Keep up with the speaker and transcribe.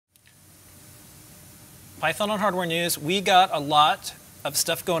Python on Hardware News. We got a lot of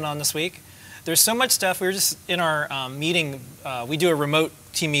stuff going on this week. There's so much stuff. We were just in our meeting. We do a remote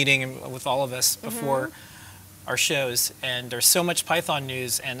team meeting with all of us before our shows, and there's so much Python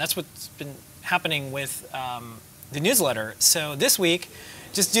news, and that's what's been happening with the newsletter. So this week,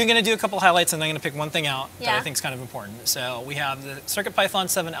 just going to do a couple highlights, and I'm going to pick one thing out that I think is kind of important. So we have the CircuitPython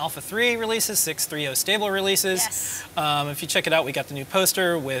 7 Alpha 3 releases, 6.3.0 stable releases. Yes. If you check it out, we got the new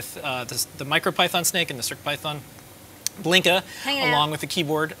poster with the MicroPython snake and the CircuitPython Blinka, along with the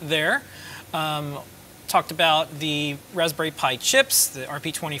keyboard there. Talked about the Raspberry Pi chips. The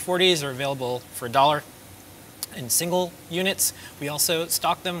RP2040s are available for $1 in single units. We also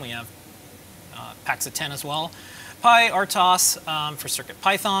stock them. We have packs of 10 as well. Pi RTOS for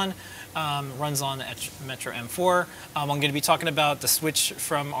CircuitPython runs on Metro M4. I'm going to be talking about the switch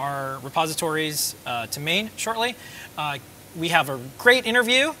from our repositories to main shortly. We have a great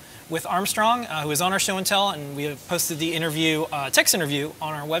interview with Armstrong, who is on our show and tell, and we have posted the interview, text interview,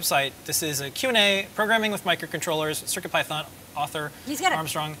 on our website. This is a Q&A, programming with microcontrollers, CircuitPython author He's got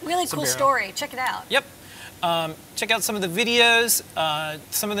Armstrong. A really cool story. Check it out. Yep. Check out some of the videos,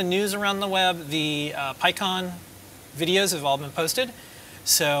 some of the news around the web. The PyCon videos have all been posted.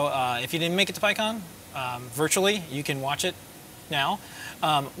 So if you didn't make it to PyCon, virtually, you can watch it now.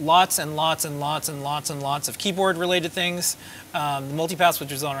 Lots and lots and lots and lots and lots of keyboard-related things. The multipass,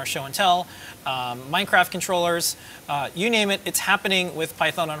 which is on our show and tell. Minecraft controllers. You name it, it's happening with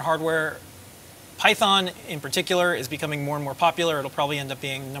Python on hardware. Python, in particular, is becoming more and more popular. It'll probably end up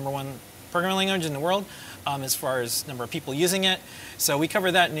being #1 programming language in the world as far as number of people using it. So we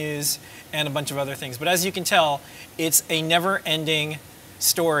cover that news and a bunch of other things. But as you can tell, it's a never-ending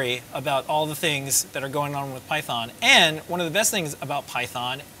story about all the things that are going on with Python. And one of the best things about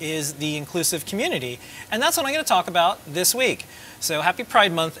Python is the inclusive community. And that's what I'm going to talk about this week. So happy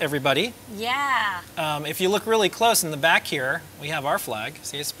Pride Month, everybody. Yeah. If you look really close in the back here, we have our flag.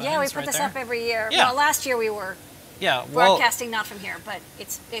 See it's yeah, we put this up every year. Yeah. Well, last year we were broadcasting not from here, but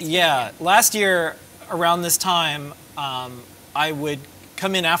it's yeah, last year around this time, I would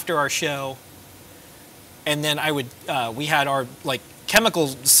come in after our show, and then I would, we had our chemical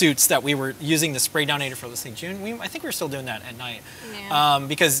suits that we were using the spray downator for this thing. June, I think we were still doing that at night. Yeah.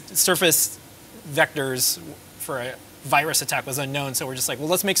 Because surface vectors for a virus attack was unknown, so we're just like, well,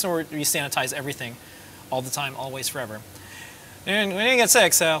 let's make sure we sanitize everything all the time, always, forever. And we didn't get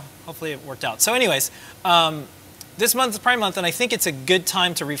sick, so hopefully it worked out. So anyways, this month is Pride Month, and I think it's a good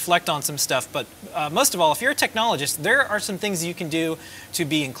time to reflect on some stuff. But most of all, if you're a technologist, there are some things you can do to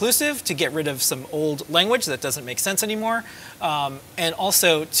be inclusive, to get rid of some old language that doesn't make sense anymore, and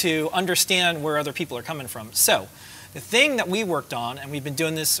also to understand where other people are coming from. So the thing that we worked on, and we've been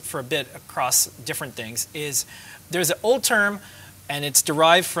doing this for a bit across different things, is there's an old term, and it's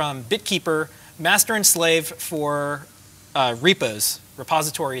derived from BitKeeper, master and slave for repos,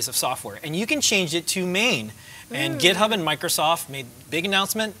 repositories of software. And you can change it to main. And GitHub and Microsoft made a big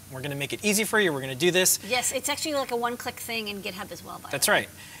announcement. We're going to make it easy for you. We're going to do this. Yes, it's actually like a one-click thing in GitHub as well. That's right.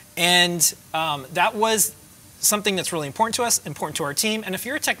 And that was something that's really important to us, important to our team. And if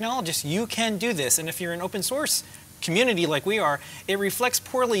you're a technologist, you can do this. And if you're an open source community like we are, it reflects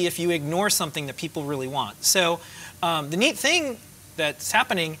poorly if you ignore something that people really want. So the neat thing that's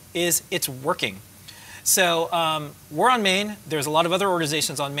happening is it's working. So we're on main. There's a lot of other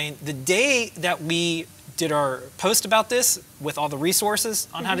organizations on main. The day that we did our post about this with all the resources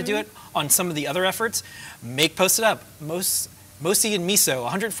on how to do it, on some of the other efforts, Make posted up. Mosi and Miso,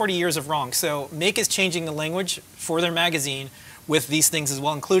 140 years of wrong. So Make is changing the language for their magazine with these things as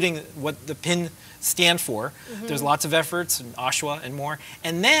well, including what the pin stand for. There's lots of efforts, and Oshawa and more.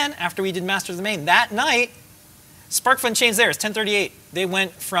 And then after we did Master of the Main, that night, SparkFun changed theirs, 1038. They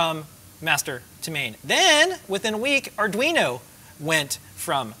went from master to main. Then, within a week, Arduino went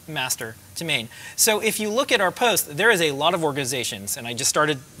from master to main. So if you look at our post, there is a lot of organizations, and I just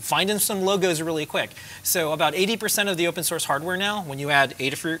started finding some logos really quick. So about 80% of the open source hardware now, when you add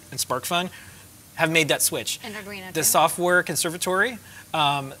Adafruit and SparkFun, have made that switch. And Arduino the too. Software Conservatory,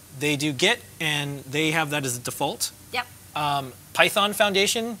 they do Git, and they have that as a default. Yep. Python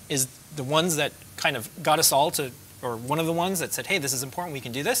Foundation is the ones that kind of got us all to, or one of the ones that said, hey, this is important, we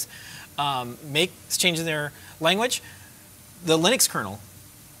can do this. Make is changing their language. The Linux kernel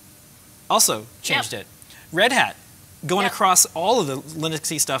also changed it. Red Hat, going across all of the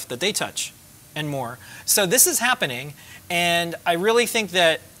Linuxy stuff that they touch and more. So this is happening, and I really think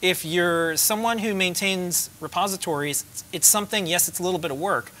that if you're someone who maintains repositories, it's something, yes, it's a little bit of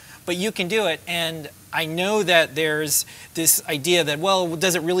work, but you can do it. And I know that there's this idea that, well,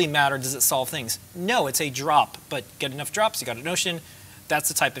 does it really matter? Does it solve things? No, it's a drop, but get enough drops, you got an ocean, that's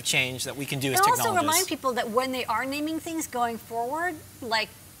the type of change that we can do as And technologists. also remind people that when they are naming things going forward, like,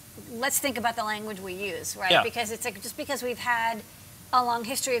 let's think about the language we use, right? Yeah. Because it's like, just because we've had a long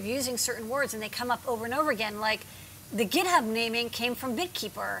history of using certain words and they come up over and over again, like the GitHub naming came from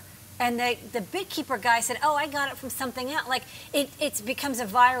BitKeeper. And the BitKeeper guy said, oh, I got it from something else. Like, it becomes a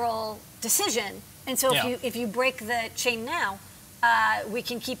viral decision. And so if you break the chain now, we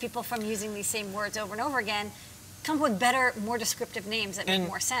can keep people from using these same words over and over again, come up with better, more descriptive names that make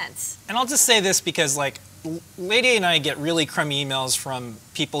more sense. And I'll just say this because, like, Lady and I get really crummy emails from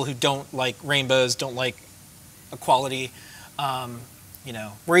people who don't like rainbows, don't like equality. You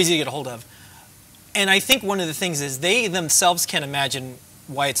know, we're easy to get a hold of. And I think one of the things is they themselves can imagine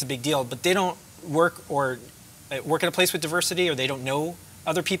why it's a big deal, but they don't work at a place with diversity, or they don't know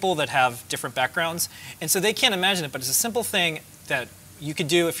other people that have different backgrounds. And so they can't imagine it, but it's a simple thing that you could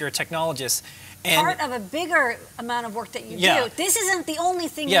do if you're a technologist. And part of a bigger amount of work that you do. This isn't the only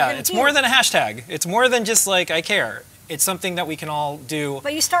thing you're going to do. Yeah, it's more than a hashtag. It's more than just like, I care. It's something that we can all do.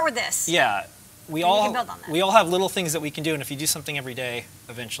 But you start with this. Yeah. We can build on that. We all have little things that we can do, and if you do something every day,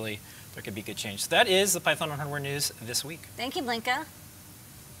 eventually there could be good change. So that is the Python on Hardware News this week. Thank you, Blinka.